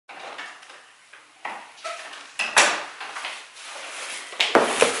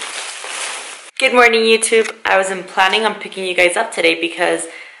Good morning, YouTube. I wasn't planning on picking you guys up today because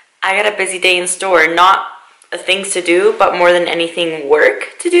I got a busy day in store. Not things to do, but more than anything,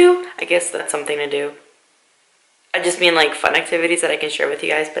 work to do. I guess that's something to do. I just mean like fun activities that I can share with you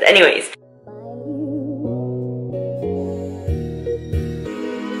guys. But anyways.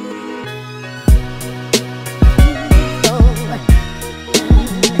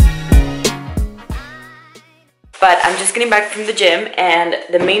 But I'm just getting back from the gym, and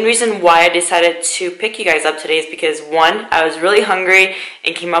the main reason why I decided to pick you guys up today is because one, I was really hungry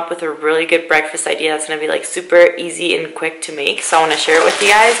and came up with a really good breakfast idea that's gonna be like super easy and quick to make, so I want to share it with you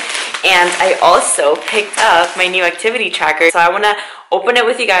guys. And I also picked up my new activity tracker, so I want to open it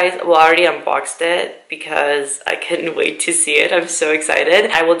with you guys. Well, I already unboxed it because I couldn't wait to see it. I'm so excited.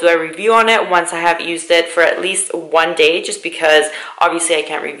 I will do a review on it once I have used it for at least one day, just because obviously I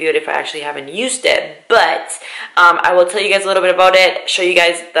can't review it if I actually haven't used it. But I will tell you guys a little bit about it, show you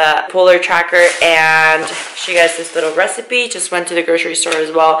guys the polar tracker, and show you guys this little recipe. Just went to the grocery store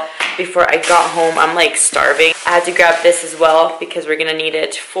as well before I got home. I'm like starving. I had to grab this as well because we're gonna need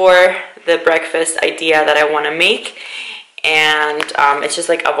it for the breakfast idea that I want to make. And it's just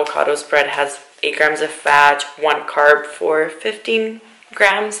like avocado spread. It has 8 grams of fat, 1 carb for 15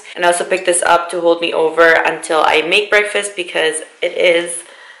 grams. And I also picked this up to hold me over until I make breakfast because it is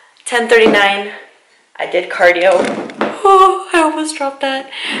 10:39. I did cardio. Oh, I almost dropped that.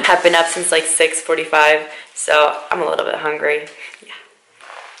 I've been up since like 6:45, so I'm a little bit hungry. Yeah.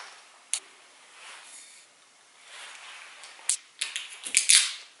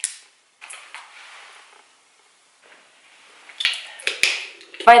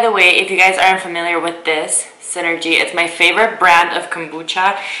 By the way, if you guys aren't familiar with this, Synergy, it's my favorite brand of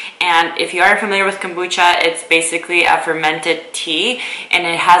kombucha. And if you aren't familiar with kombucha, it's basically a fermented tea, and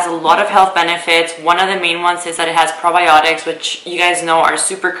it has a lot of health benefits. One of the main ones is that it has probiotics, which you guys know are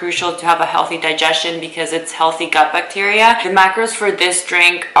super crucial to have a healthy digestion because it's healthy gut bacteria. The macros for this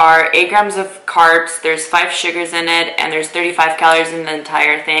drink are 8 grams of carbs, there's 5 sugars in it, and there's 35 calories in the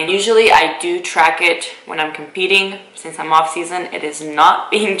entire thing. Usually I do track it when I'm competing. Since I'm off season, it is not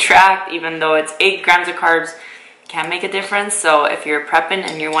being tracked, even though it's 8 grams of carbs. Can make a difference. So if you're prepping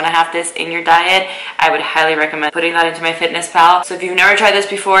and you want to have this in your diet, I would highly recommend putting that into my Fitness Pal. So if you've never tried this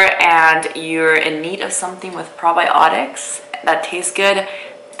before and you're in need of something with probiotics that tastes good,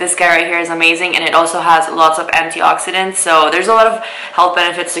 this guy right here is amazing, and it also has lots of antioxidants. So there's a lot of health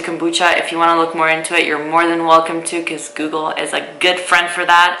benefits to kombucha. If you want to look more into it, you're more than welcome to, because Google is a good friend for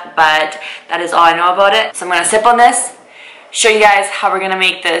that. But that is all I know about it. So I'm going to sip on this, show you guys how we're gonna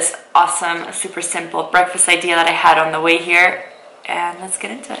make this awesome, super simple breakfast idea that I had on the way here, and let's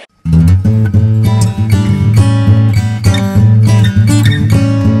get into it.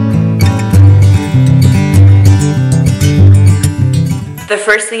 The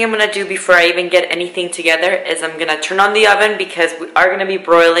first thing I'm gonna do before I even get anything together is I'm gonna turn on the oven because we are gonna be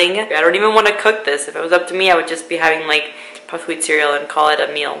broiling. I don't even want to cook this. If it was up to me, I would just be having like puffed wheat cereal and call it a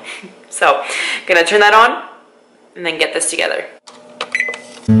meal. So I'm gonna turn that on and then get this together.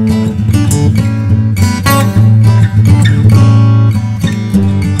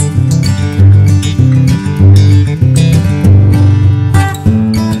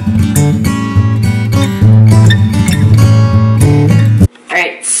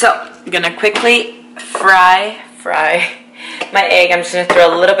 Alright, so I'm gonna quickly fry my egg. I'm just gonna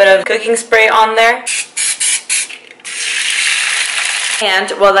throw a little bit of cooking spray on there.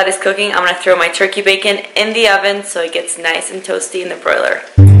 And while that is cooking, I'm going to throw my turkey bacon in the oven so it gets nice and toasty in the broiler.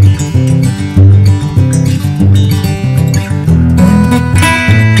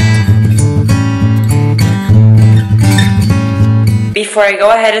 Before I go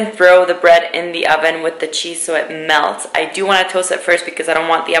ahead and throw the bread in the oven with the cheese so it melts, I do want to toast it first because I don't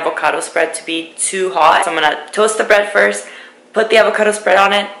want the avocado spread to be too hot. So I'm going to toast the bread first, put the avocado spread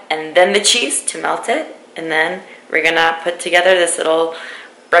on it, and then the cheese to melt it, and then we're gonna put together this little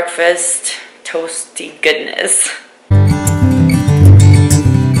breakfast toasty goodness.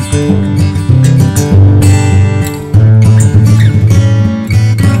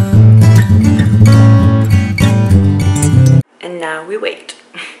 And now we wait.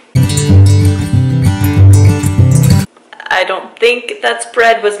 I don't think that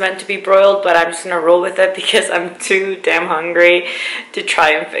spread was meant to be broiled, but I'm just gonna roll with it because I'm too damn hungry to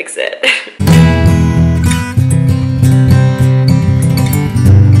try and fix it.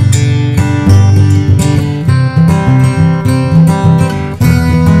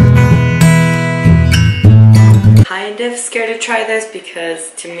 Kind of scared to try this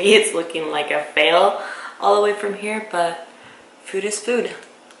because to me it's looking like a fail all the way from here, but food is food.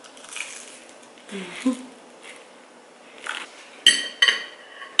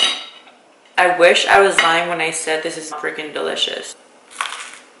 I wish I was lying when I said this is freaking delicious.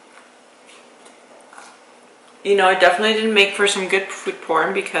 You know, it definitely didn't make for some good food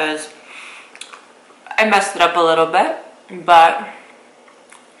porn because I messed it up a little bit, but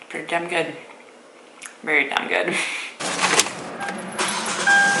pretty damn good. Very damn good.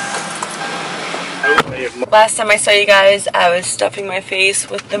 Last time I saw you guys, I was stuffing my face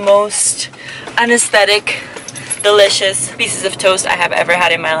with the most anesthetic, delicious pieces of toast I have ever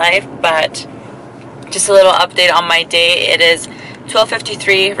had in my life. But just a little update on my day. It is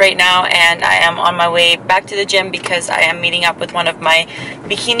 12:53 right now, and I am on my way back to the gym because I am meeting up with one of my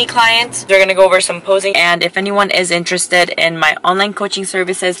bikini clients. They're gonna go over some posing, and if anyone is interested in my online coaching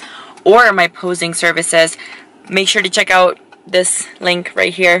services or my posing services, make sure to check out this link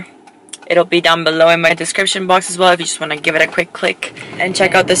right here. It'll be down below in my description box as well if you just want to give it a quick click and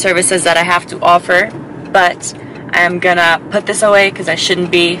check out the services that I have to offer. But I'm gonna put this away because I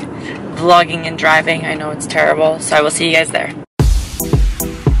shouldn't be vlogging and driving. I know it's terrible, so I will see you guys there.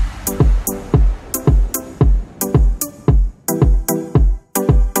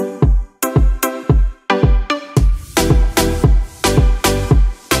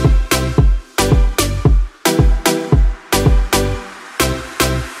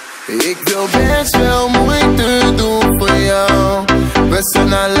 Ik wil best wel moeite doen voor jou. We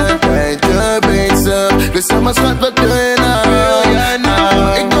zijn al een tijdje bezig, dus zeg maar schat, wat doe je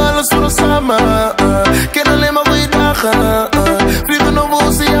nou? Ik doe alles voor ons samen, ken alleen maar goeie dagen. Vliegen over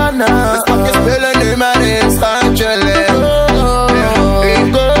oceanen, dus pak je spullen nu maar in, schatje, leg.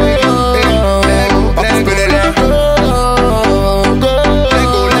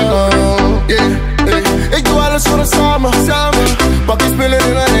 Ik doe alles voor ons samen, pak je spullen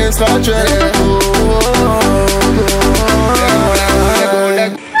nu maar in, schatje, leg.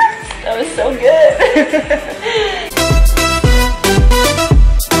 That was so good.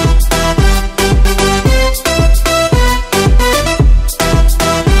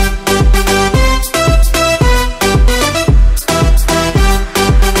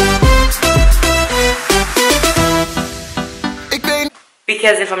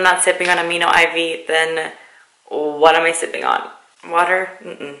 Because if I'm not sipping on amino IV, then what am I sipping on? Water?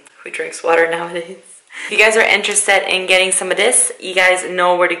 Who drinks water nowadays? If you guys are interested in getting some of this, you guys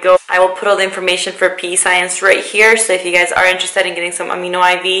know where to go. I will put all the information for PE Science right here, so if you guys are interested in getting some amino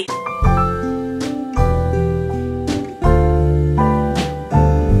IV,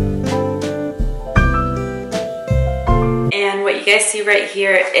 and what you guys see right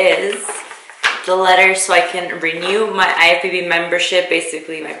here is the letter so I can renew my IFBB membership,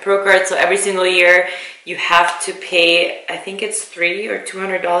 basically my pro card. So every single year you have to pay, I think it's $300 or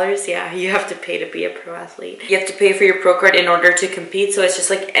 $200. Yeah, you have to pay to be a pro athlete. You have to pay for your pro card in order to compete. So it's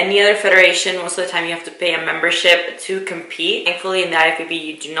just like any other federation. Most of the time you have to pay a membership to compete. Thankfully in the IFBB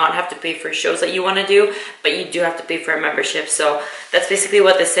you do not have to pay for shows that you want to do, but you do have to pay for a membership. So that's basically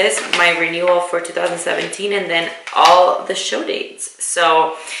what this is, my renewal for 2017, and then all the show dates.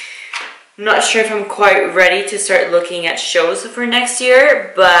 So I'm not sure if I'm quite ready to start looking at shows for next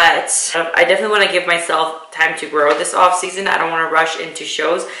year, but I definitely want to give myself time to grow this off season. I don't want to rush into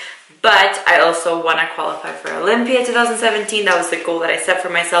shows, but I also want to qualify for Olympia 2017. That was the goal that I set for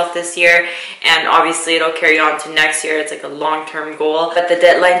myself this year, and obviously it'll carry on to next year. It's like a long-term goal, but the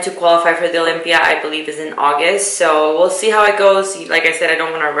deadline to qualify for the Olympia I believe is in August, so we'll see how it goes. Like I said, I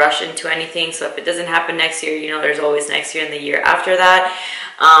don't want to rush into anything, so if it doesn't happen next year, you know, there's always next year and the year after that.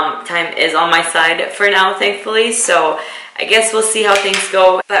 Time is on my side for now, thankfully, so I guess we'll see how things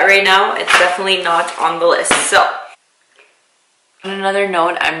go, but right now it's definitely not on the list. So on another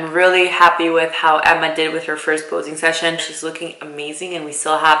note, I'm really happy with how Emma did with her first posing session. She's looking amazing, and we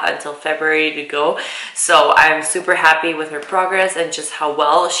still have until February to go. So I'm super happy with her progress and just how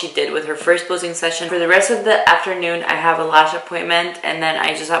well she did with her first posing session. For the rest of the afternoon, I have a lash appointment, and then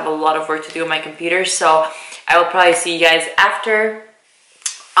I just have a lot of work to do on my computer. So I will probably see you guys after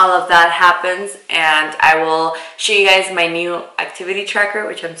all of that happens, and I will show you guys my new activity tracker,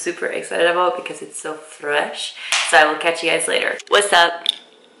 which I'm super excited about because it's so fresh. So I will catch you guys later. What's up?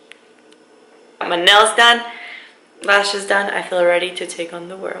 My nails done, lashes done. I feel ready to take on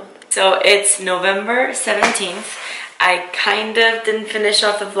the world. So it's November 17th. I kind of didn't finish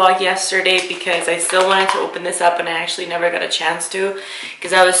off the vlog yesterday because I still wanted to open this up, and I actually never got a chance to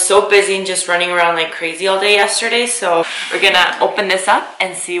because I was so busy and just running around like crazy all day yesterday. So we're gonna open this up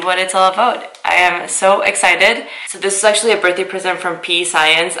and see what it's all about. I am so excited. So this is actually a birthday present from PE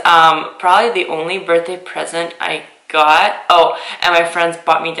Science. Probably the only birthday present I got. Oh, and my friends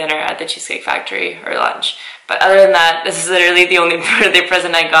bought me dinner at the Cheesecake Factory, or lunch. But other than that, this is literally the only birthday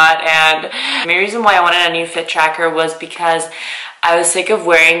present I got. And the main reason why I wanted a new fit tracker was because I was sick of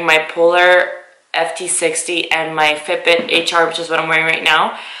wearing my Polar FT60 and my Fitbit HR, which is what I'm wearing right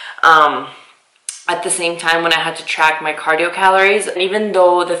now, at the same time when I had to track my cardio calories. And even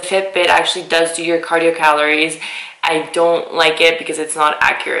though the Fitbit actually does do your cardio calories, I don't like it because it's not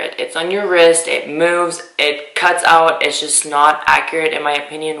accurate. It's on your wrist, it moves, it cuts out, it's just not accurate in my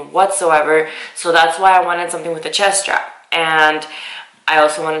opinion whatsoever. So that's why I wanted something with a chest strap. And I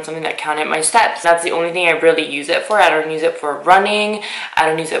also wanted something that counted my steps. That's the only thing I really use it for. I don't use it for running. I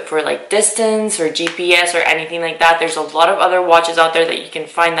don't use it for like distance or GPS or anything like that. There's a lot of other watches out there that you can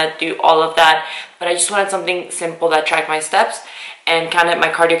find that do all of that. But I just wanted something simple that tracked my steps and counted my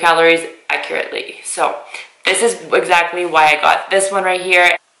cardio calories accurately. So this is exactly why I got this one right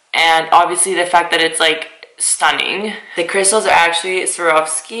here. And obviously the fact that it's like stunning. The crystals are actually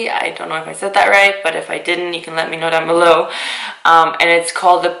Swarovski. I don't know if I said that right, but if I didn't, you can let me know down below. And it's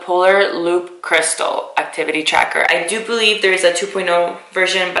called the Polar Loop Crystal Activity Tracker. I do believe there's a 2.0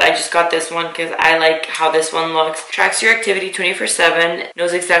 version, but I just got this one because I like how this one looks. Tracks your activity 24/7,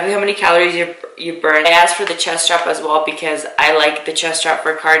 knows exactly how many calories you burn. I asked for the chest strap as well because I like the chest strap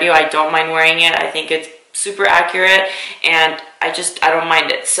for cardio. I don't mind wearing it. I think it's super accurate and I don't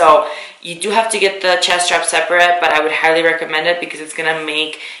mind it. So you do have to get the chest strap separate, but I would highly recommend it because it's gonna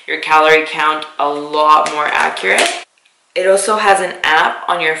make your calorie count a lot more accurate. It also has an app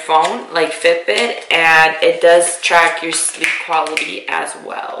on your phone like Fitbit, and it does track your sleep quality as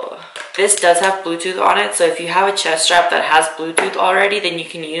well. This does have Bluetooth on it, so if you have a chest strap that has Bluetooth already, then you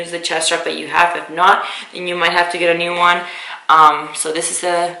can use the chest strap that you have. If not, then you might have to get a new one. So this is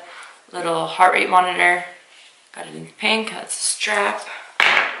a little heart rate monitor. Got it in pink, that's a strap.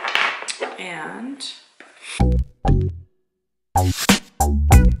 And this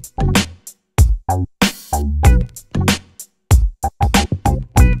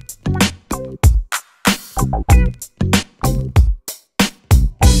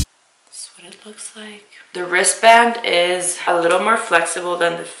is what it looks like. The wristband is a little more flexible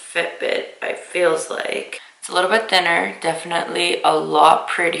than the Fitbit, it feels like. It's a little bit thinner, definitely a lot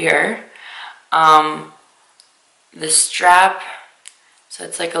prettier. The strap, so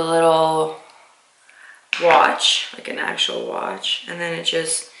it's like a little watch, like an actual watch, and then it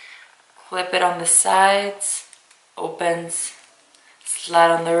just clip it on the sides, opens,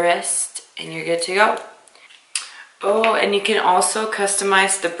 slide on the wrist, and you're good to go. Oh, and you can also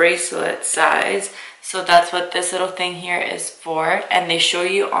customize the bracelet size. So that's what this little thing here is for, and they show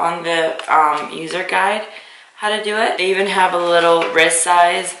you on the user guide how to do it. They even have a little wrist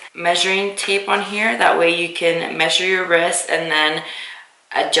size measuring tape on here. That way you can measure your wrist and then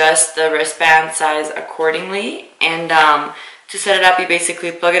adjust the wristband size accordingly. And to set it up, you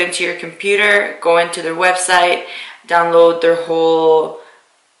basically plug it into your computer, go into their website, download their whole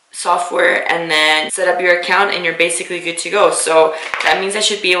software, and then set up your account, and you're basically good to go. So that means I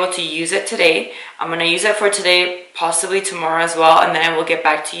should be able to use it today. I'm gonna use it for today, possibly tomorrow as well, and then I will get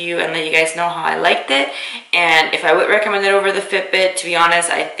back to you and let you guys know how I liked it. And if I would recommend it over the Fitbit, to be honest,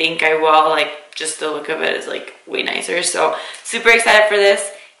 I think I will. Like, just the look of it is like way nicer. So super excited for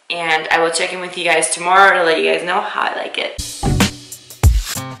this, and I will check in with you guys tomorrow to let you guys know how I like it.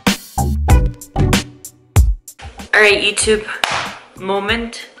 Alright, YouTube,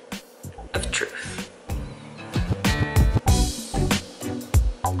 moment of truth.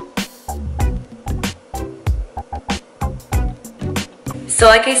 So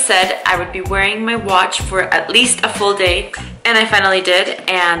like I said, I would be wearing my watch for at least a full day, and I finally did,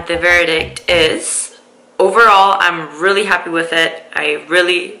 and the verdict is, overall, I'm really happy with it. I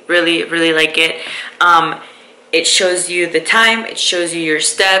really like it. It shows you the time, it shows you your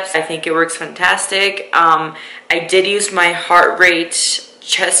steps. I think it works fantastic. I did use my heart rate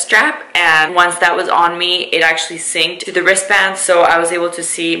chest strap, and once that was on me, it actually synced to the wristband, so I was able to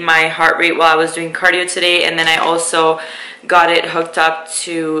see my heart rate while I was doing cardio today. And then I also got it hooked up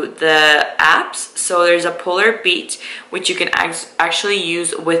to the apps. So there's a Polar Beat, which you can actually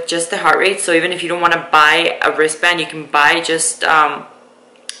use with just the heart rate. So even if you don't want to buy a wristband, you can buy just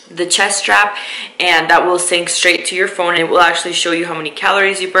the chest strap, and that will sync straight to your phone. It will actually show you how many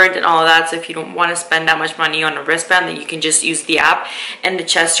calories you burned and all of that. So if you don't want to spend that much money on a wristband, then you can just use the app. And the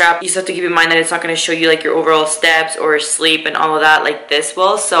chest strap, you just have to keep in mind that it's not going to show you like your overall steps or sleep and all of that like this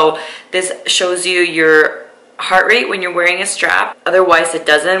will. So this shows you your heart rate when you're wearing a strap. Otherwise it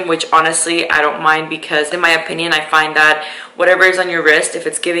doesn't, which honestly I don't mind, because in my opinion I find that whatever is on your wrist, if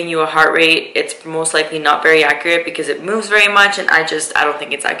it's giving you a heart rate, it's most likely not very accurate because it moves very much, and I don't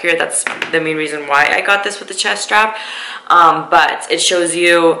think it's accurate. That's the main reason why I got this with the chest strap. But it shows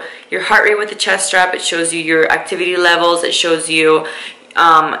you your heart rate with the chest strap, it shows you your activity levels, it shows you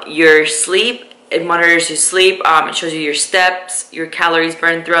your sleep. It monitors your sleep, it shows you your steps, your calories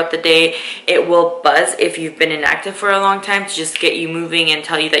burned throughout the day. It will buzz if you've been inactive for a long time to just get you moving and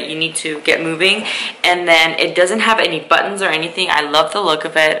tell you that you need to get moving. And then it doesn't have any buttons or anything. I love the look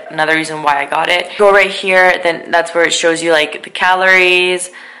of it. Another reason why I got it. Go right here, then that's where it shows you like the calories,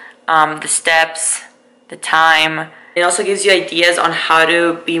 the steps, the time. It also gives you ideas on how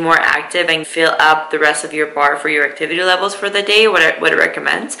to be more active and fill up the rest of your bar for your activity levels for the day, what it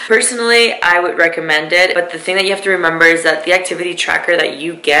recommends. Personally, I would recommend it, but the thing that you have to remember is that the activity tracker that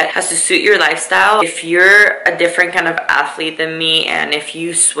you get has to suit your lifestyle. If you're a different kind of athlete than me, and if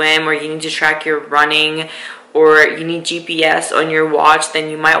you swim or you need to track your running, or you need GPS on your watch, then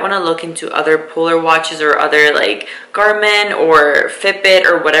you might want to look into other polar watches or other like Garmin or FitBit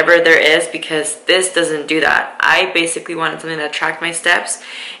or whatever there is, because this doesn't do that. I basically wanted something that tracked my steps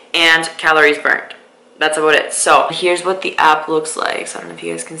and calories burned. That's about it. So here's what the app looks like. So I don't know if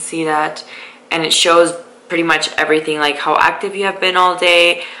you guys can see that. And it shows pretty much everything, like how active you have been all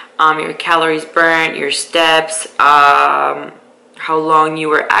day, your calories burned, your steps, how long you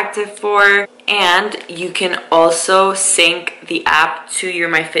were active for. And you can also sync the app to your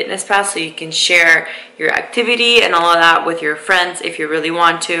MyFitnessPal, so you can share your activity and all of that with your friends if you really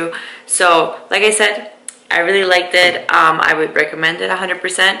want to. So like I said, I really liked it. I would recommend it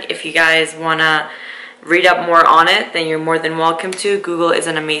 100%. If you guys want to read up more on it, then you're more than welcome to. Google is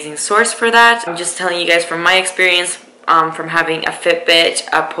an amazing source for that. I'm just telling you guys from my experience, from having a Fitbit,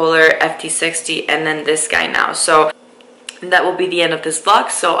 a Polar FT60, and then this guy now. So that will be the end of this vlog.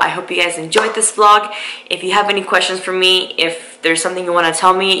 So I hope you guys enjoyed this vlog. If you have any questions for me, if there's something you want to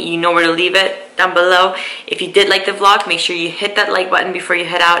tell me, you know where to leave it down below. If you did like the vlog, make sure you hit that like button before you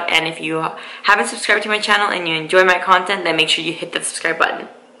head out. And if you haven't subscribed to my channel and you enjoy my content, then make sure you hit that subscribe button.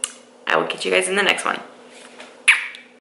 I will catch you guys in the next one.